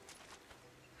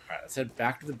 Alright, let's head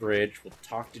back to the bridge. We'll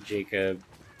talk to Jacob,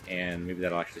 and maybe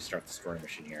that'll actually start the story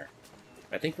mission here.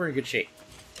 But I think we're in good shape.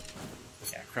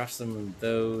 Yeah, craft some of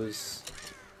those,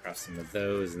 craft some of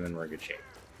those, and then we're in good shape.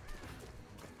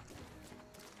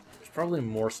 There's probably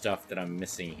more stuff that I'm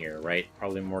missing here, right?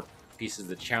 Probably more pieces of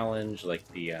the challenge, like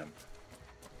the,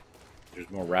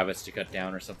 there's more rabbits to cut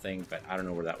down or something, but I don't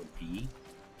know where that would be.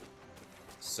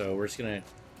 So we're just going to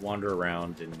wander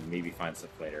around and maybe find stuff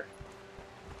later.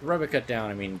 The rabbit cut down,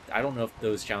 I mean, I don't know if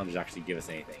those challenges actually give us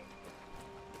anything.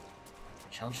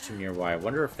 Challenge tomb nearby. I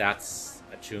wonder if that's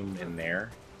a tomb in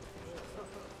there.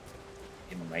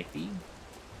 It might be.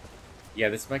 Yeah,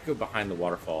 this might go behind the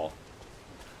waterfall.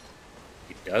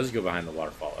 It does go behind the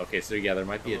waterfall. Okay, so yeah, there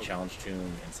might be a challenge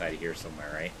tomb inside of here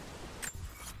somewhere, right?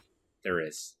 There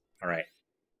is. Alright.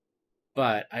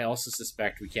 But I also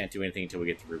suspect we can't do anything until we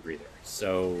get the rebreather.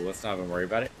 So let's not even worry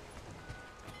about it.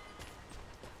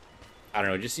 I don't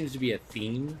know, it just seems to be a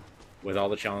theme with all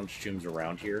the challenge tombs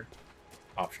around here.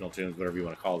 Optional tombs, whatever you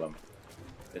want to call them.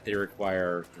 That they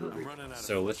require the rebreather.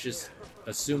 So let's just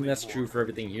assume that's true for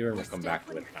everything here and we'll come back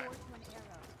to it in time.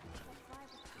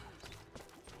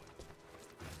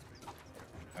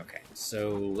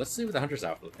 So let's see what the hunter's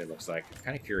outfit looks like. I'm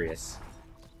kind of curious.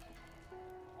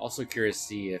 Also curious to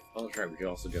see if... Oh, that's right, we could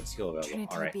also get skill available.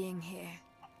 Trinity All right. being here,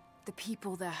 the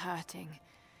people they're hurting,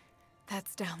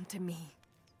 that's down to me.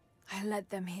 I led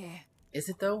them here. Is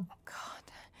it, though?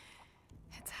 God,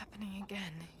 it's happening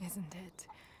again, isn't it?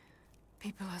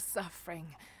 People are suffering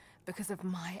because of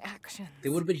my actions. They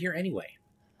would have been here anyway.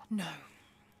 No.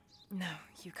 No,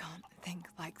 you can't think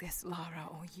like this, Lara,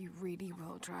 or you really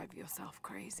will drive yourself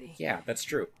crazy. Yeah, that's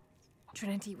true.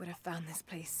 Trinity would have found this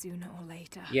place sooner or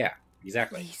later. Yeah,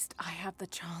 exactly. At least I have the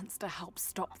chance to help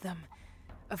stop them.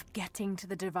 Of getting to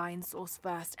the divine source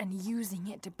first and using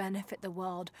it to benefit the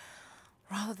world,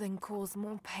 rather than cause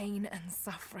more pain and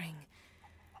suffering.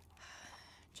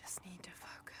 Just need to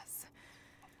focus.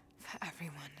 For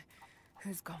everyone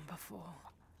who's gone before.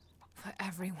 For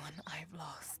everyone I've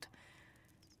lost.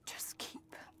 Just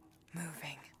keep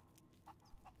moving.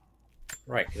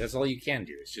 Right, 'cause that's all you can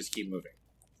do, is just keep moving.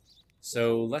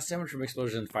 So, less damage from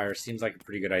explosion and fire seems like a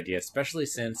pretty good idea, especially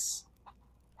since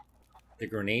the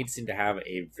grenades seem to have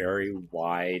a very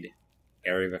wide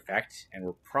area of effect, and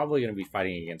we're probably going to be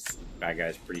fighting against bad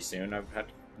guys pretty soon, I've had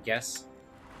to guess.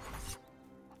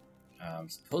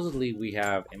 Supposedly, we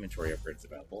have inventory upgrades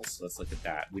available, so let's look at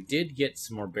that. We did get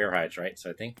some more bear hides, right?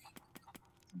 So I think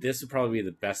this would probably be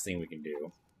the best thing we can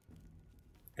do.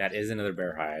 That is another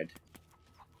bear hide.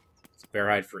 It's bear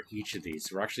hide for each of these.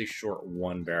 So we're actually short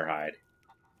one bear hide.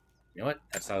 You know what?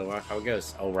 That's how it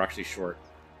goes. Oh, we're actually short.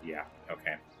 Yeah,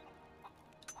 okay.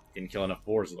 Didn't kill enough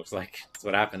boars, it looks like. That's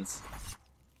what happens.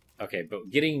 Okay, but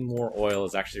getting more oil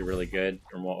is actually really good,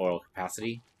 or more oil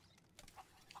capacity.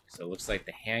 So it looks like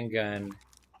the handgun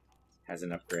has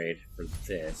an upgrade for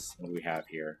this. What do we have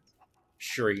here?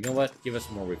 Sure, you know what? Give us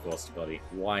more recoil stability.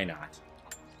 Why not?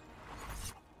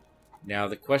 Now,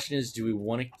 the question is, do we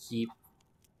want to keep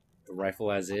the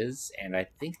rifle as is? And I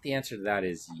think the answer to that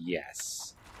is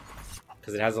yes.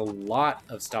 Because it has a lot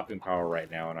of stopping power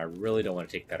right now, and I really don't want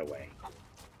to take that away.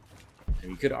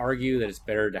 And you could argue that it's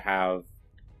better to have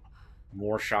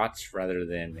more shots rather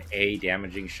than a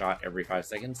damaging shot every 5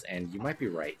 seconds, and you might be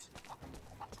right.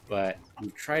 But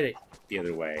we've tried it the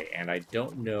other way, and I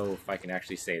don't know if I can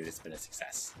actually say that it's been a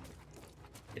success.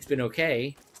 It's been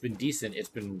okay, it's been decent, it's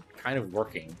been kind of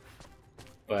working,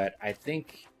 but I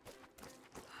think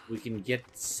we can get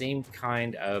the same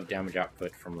kind of damage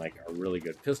output from like a really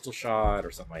good pistol shot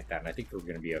or something like that, and I think we're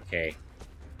going to be okay.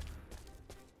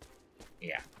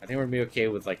 Yeah, I think we're going to be okay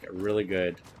with like a really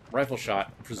good rifle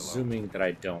shot, presuming that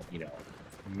I don't, you know,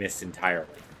 miss entirely.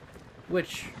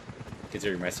 Which,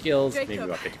 considering my skills, Jacob, maybe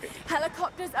about 50-50.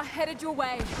 Helicopters are headed your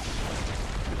way.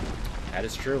 That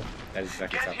is true. That is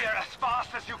exactly Get something. here as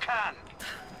fast as you can.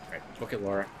 Alright, book it,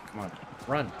 Laura. Come on.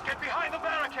 Run. Get behind the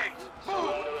barricades.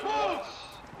 Move! Move!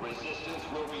 Resistance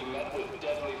will be met with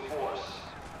deadly force.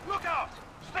 Look out!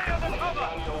 Stay under cover!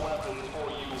 Down your weapons or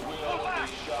you Pull will back!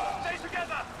 be shot. Stay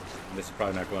together! This is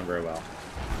probably not going very well.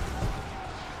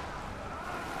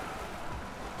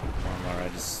 Come on, Laura.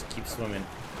 Just keep swimming.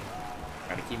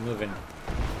 Gotta keep moving.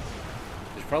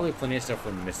 There's probably plenty of stuff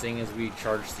we're missing as we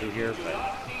charge through here, but...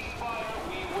 Not cease fire,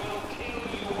 we will kill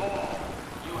you all.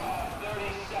 You have 30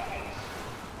 seconds.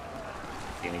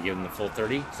 Gonna give them the full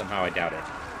 30? Somehow I doubt it.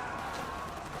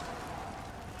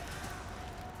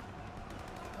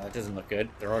 That doesn't look good.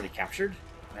 They're already captured?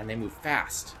 And they move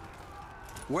fast.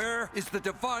 Where is the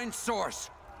divine source?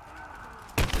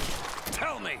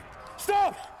 Tell me!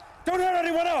 Stop! Don't hurt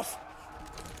anyone else!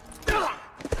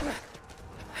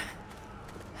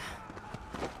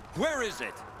 Where is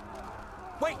it?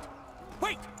 Wait!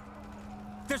 Wait!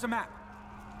 There's a map.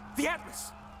 The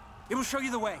Atlas. It will show you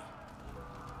the way.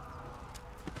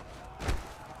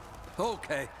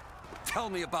 Okay. Tell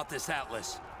me about this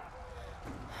Atlas.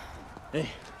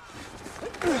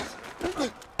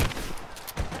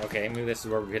 Okay, maybe this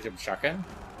is where we get the shotgun.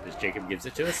 As Jacob gives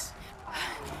it to us.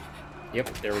 Yep,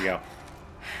 there we go.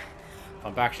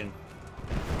 Pump action.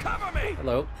 Cover me!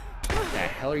 Hello. What the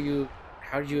hell are you...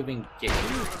 How did you even get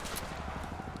here?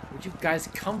 Where'd you guys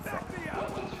come from?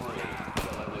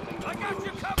 I got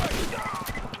you covered!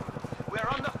 We're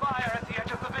under fire at the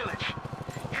edge of the village.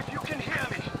 If you can hear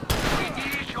me, we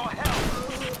need your help.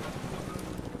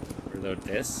 Reload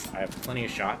this. I have plenty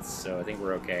of shots, so I think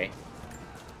we're okay.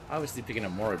 Obviously picking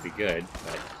up more would be good,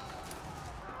 but...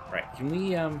 Right, can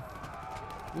we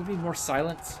be more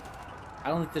silent? I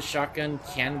don't think the shotgun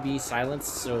can be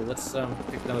silenced, so let's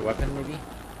pick another weapon, maybe?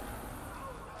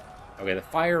 Okay, the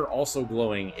fire also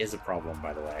glowing is a problem,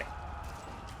 by the way.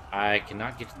 I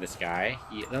cannot get to this guy.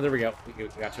 No, there we go. We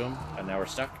got to him. And now we're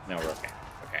stuck. No, we're okay.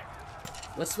 Okay.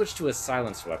 Let's switch to a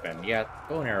silenced weapon. Yeah,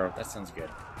 bow and arrow. That sounds good.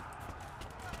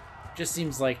 Just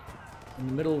seems like in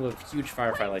the middle of a huge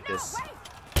firefight like this.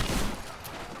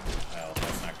 Well,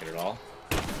 that's not good at all.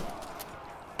 Does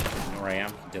he know where I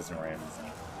am? He doesn't know where I am, doesn't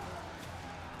he?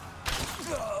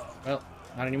 Well,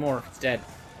 not anymore. It's dead.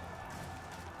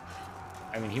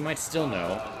 I mean, he might still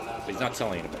know, but he's not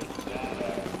telling anybody.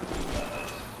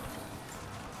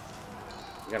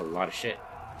 We got a lot of shit.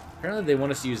 Apparently they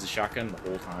want us to use the shotgun the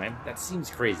whole time. That seems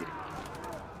crazy to me.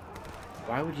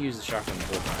 Why would you use the shotgun the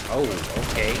whole time? Oh,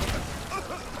 okay.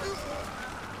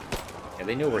 Yeah,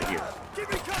 they know we're here.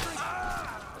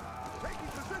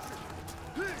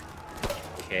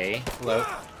 Okay, hello.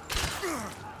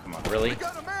 Come on, really? Can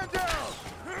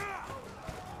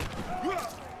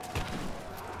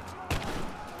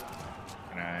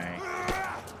I...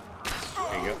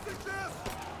 There you go.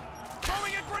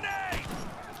 Throwing a grenade!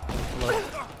 Hello.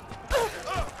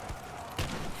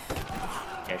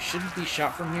 Okay, I shouldn't be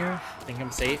shot from here. I think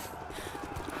I'm safe.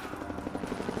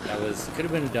 That could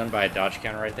have been done by a dodge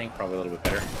counter, I think. Probably a little bit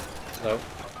better. Hello.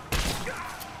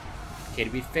 Okay, to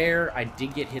be fair, I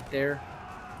did get hit there.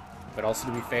 But also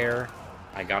to be fair,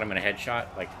 I got him in a headshot,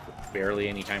 like, barely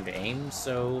any time to aim,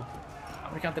 so I'm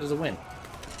gonna count that as a win.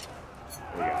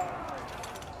 There we go.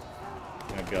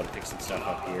 I'm gonna be able to pick some stuff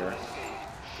up here.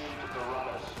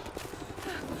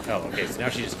 Oh, okay, so now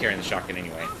she's just carrying the shotgun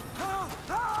anyway.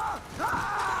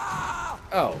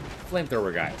 Oh,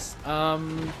 flamethrower guys.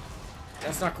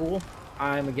 That's not cool.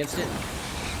 I'm against it.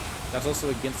 That's also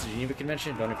against the Geneva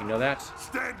Convention. Don't know if you know that.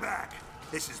 Stand back!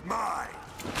 This is mine!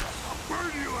 I'll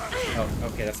burn you out of here! Oh,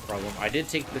 okay, that's a problem. I did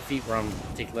take the defeat where I'm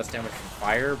taking less damage from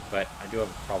fire, but I do have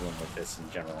a problem with this in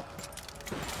general.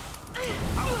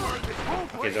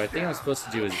 Okay, so I think I'm supposed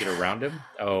to do is get around him.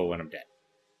 Oh, and I'm dead.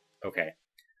 Okay.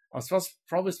 I'm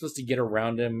probably supposed to get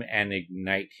around him and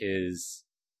ignite his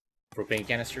propane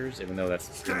canisters, even though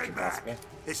that's pretty much impossible.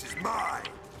 This is mine!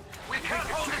 We can't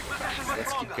hold this position much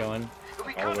Let's keep longer. going.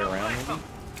 We All the way can't around, outflank maybe? them.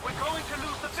 We're going to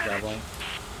lose the village. Traveling.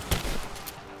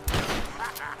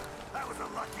 That was a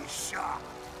lucky shot!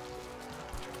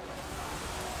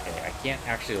 Okay, I can't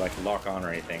actually, like, lock on or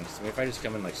anything, so maybe if I just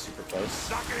come in, like, super close.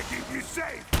 Not gonna keep you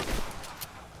safe!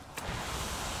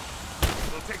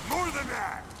 It'll take more than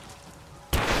that!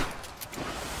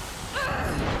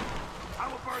 I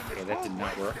will burn this Okay, that did whole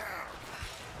not place work. down.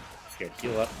 Okay,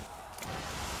 heal up.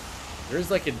 There is,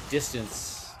 like, a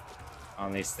distance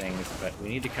on these things, but we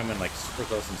need to come in, like, super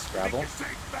close and scrabble. Think you're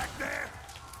safe back there?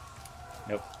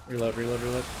 Nope. Reload, reload,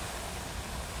 reload.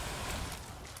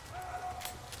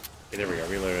 Okay, there we go,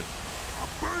 reloaded. I'll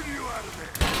burn you out of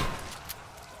there!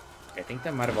 Okay, I think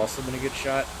that might have also been a good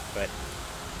shot, but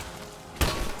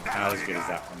not as good as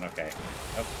that one. Okay.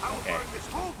 Oh, I will okay. burn this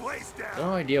whole place down!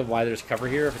 No idea why there's cover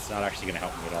here if it's not actually going to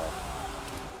help me at all.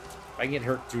 If I can get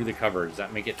hurt through the cover, does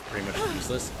that make it pretty much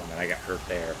useless? Oh man, I got hurt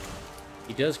there.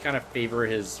 He does kind of favor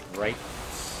his right.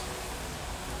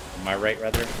 My right,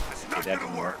 rather. Okay, that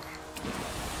didn't work.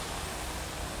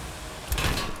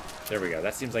 There we go.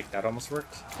 That seems like that almost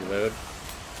worked. Reload.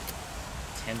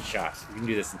 10 shots. We can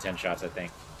do this in 10 shots, I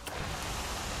think.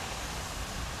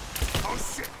 Oh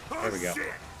shit! Oh, There we go.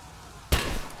 shit.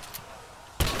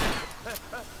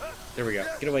 There we go.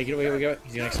 Get away, get away, get away.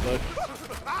 He's gonna explode.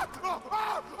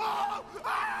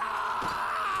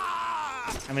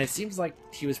 I mean, it seems like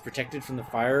he was protected from the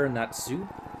fire in that suit,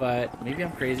 but maybe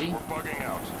I'm crazy. We're bugging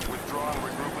out. Withdraw and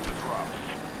regroup at the drop.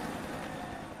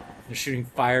 They're shooting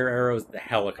fire arrows at the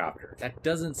helicopter. That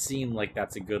doesn't seem like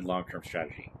that's a good long-term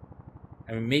strategy.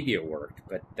 I mean, maybe it worked,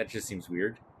 but that just seems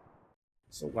weird.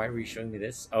 So why were you showing me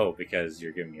this? Oh, because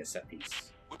you're giving me a set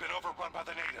piece. We've been overrun by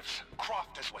the natives.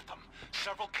 Croft is with them.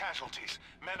 Several casualties.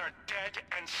 Men are dead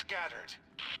and scattered.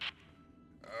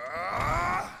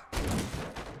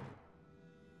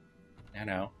 I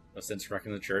know. No sense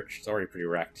wrecking the church. It's already pretty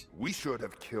wrecked. We should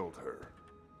have killed her.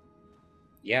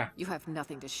 Yeah. You have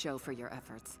nothing to show for your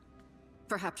efforts.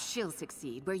 Perhaps she'll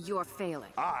succeed where you're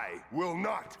failing. I will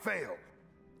not fail.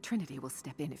 Trinity will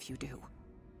step in if you do.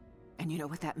 And you know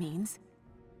what that means?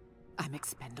 I'm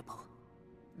expendable.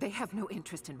 They have no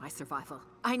interest in my survival.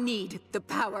 I need the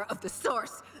power of the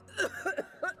Source.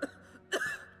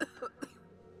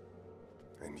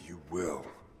 And you will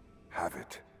have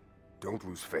it. Don't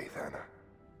lose faith, Anna.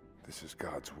 This is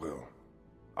God's will.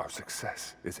 Our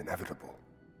success is inevitable.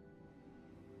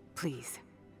 Please,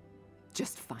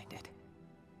 just find it.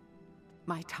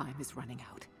 My time is running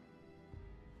out.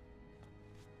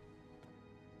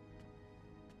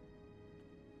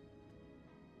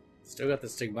 Still got the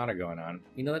stigmata going on.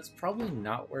 You know, that's probably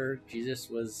not where Jesus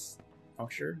was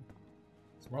punctured.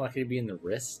 It's more likely to be in the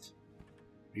wrist.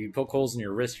 If you poke holes in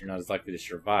your wrist, you're not as likely to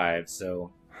survive,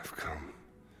 so... I've come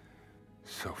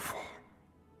so far.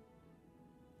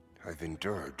 I've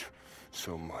endured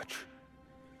so much.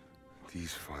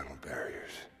 These final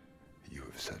barriers you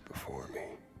have set before me.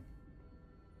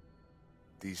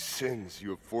 These sins you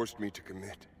have forced me to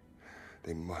commit,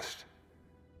 they must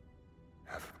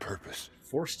have a purpose.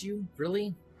 Forced you?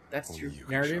 Really? That's Only your you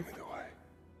narrative? can show me the way.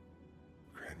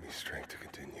 Grant me strength to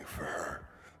continue for her,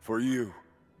 for you,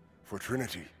 for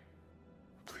Trinity.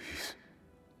 Please.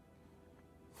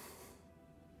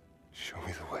 Show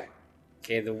me the way.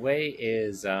 Okay, the way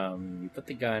is you put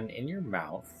the gun in your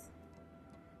mouth.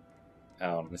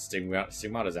 Oh, the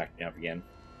stigmata's acting up again.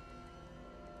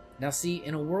 Now see,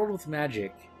 in a world with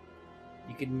magic,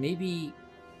 you could maybe...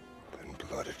 Then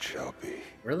blood it shall be.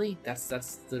 Really? That's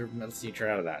the medicine you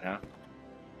turn out of that, huh?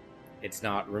 It's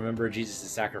not remember Jesus'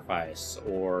 sacrifice,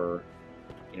 or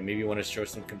maybe you want to show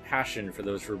some compassion for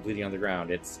those who are bleeding on the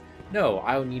ground. It's no,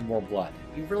 I need more blood.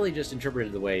 You really just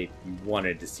interpreted the way you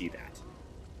wanted to see that.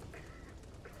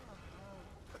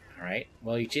 All right.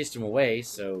 Well, you chased him away,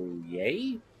 so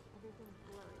yay.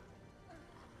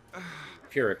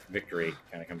 Pyrrhic victory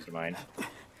kind of comes to mind.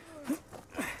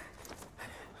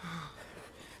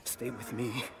 Stay with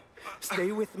me.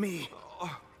 Stay with me.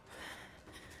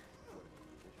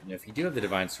 If you do have the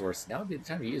divine source, now would be the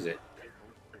time to use it.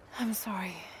 I'm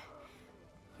sorry.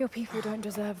 Your people don't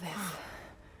deserve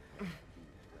this.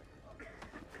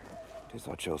 It is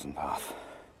our chosen path.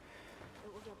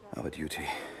 Our duty.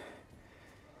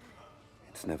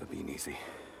 It's never been easy.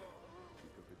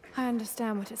 I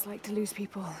understand what it's like to lose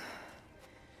people.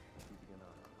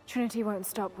 Trinity won't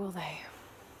stop, will they?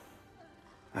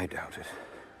 I doubt it.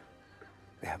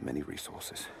 They have many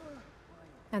resources.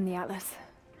 And the Atlas?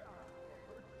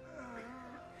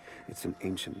 It's an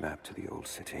ancient map to the old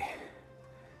city.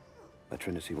 But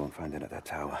Trinity won't find it at that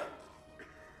tower.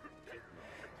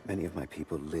 Many of my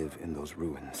people live in those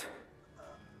ruins.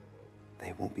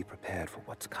 They won't be prepared for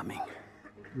what's coming.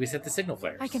 We set the signal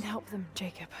flares. I can help them,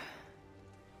 Jacob.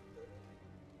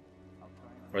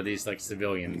 Or these, like,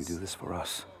 civilians. Will you do this for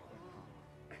us?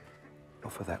 Or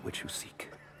for that which you seek?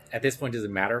 At this point, does it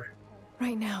matter?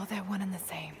 Right now, they're one and the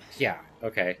same. Yeah,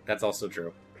 okay. That's also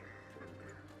true.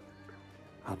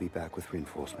 I'll be back with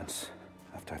reinforcements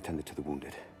after I've tended to the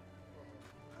wounded.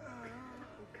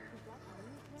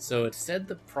 So it said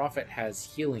the prophet has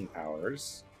healing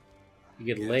powers.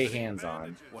 You could lay hands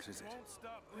on. What is it?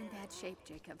 We're in bad shape,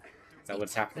 Jacob. Is that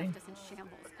what's happening? Left us in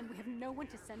shambles, and we have no one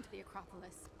to send to the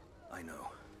Acropolis. I know.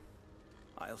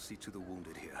 I'll see to the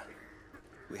wounded here.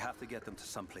 We have to get them to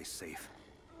someplace safe.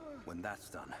 When that's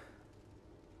done,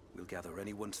 we'll gather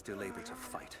anyone still able to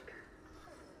fight.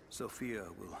 Sophia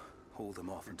will hold them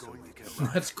off until we can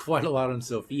arrive. That's quite a lot on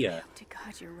Sophia. To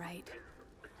God, you're right.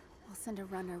 We'll send a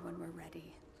runner when we're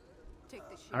ready.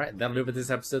 Alright, that'll do it for this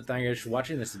episode. Thank you guys for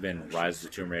watching. This has been Rise of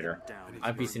the Tomb Raider.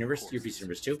 I'm PC Universe, you're PC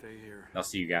Universe 2. And I'll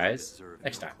see you guys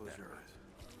next time.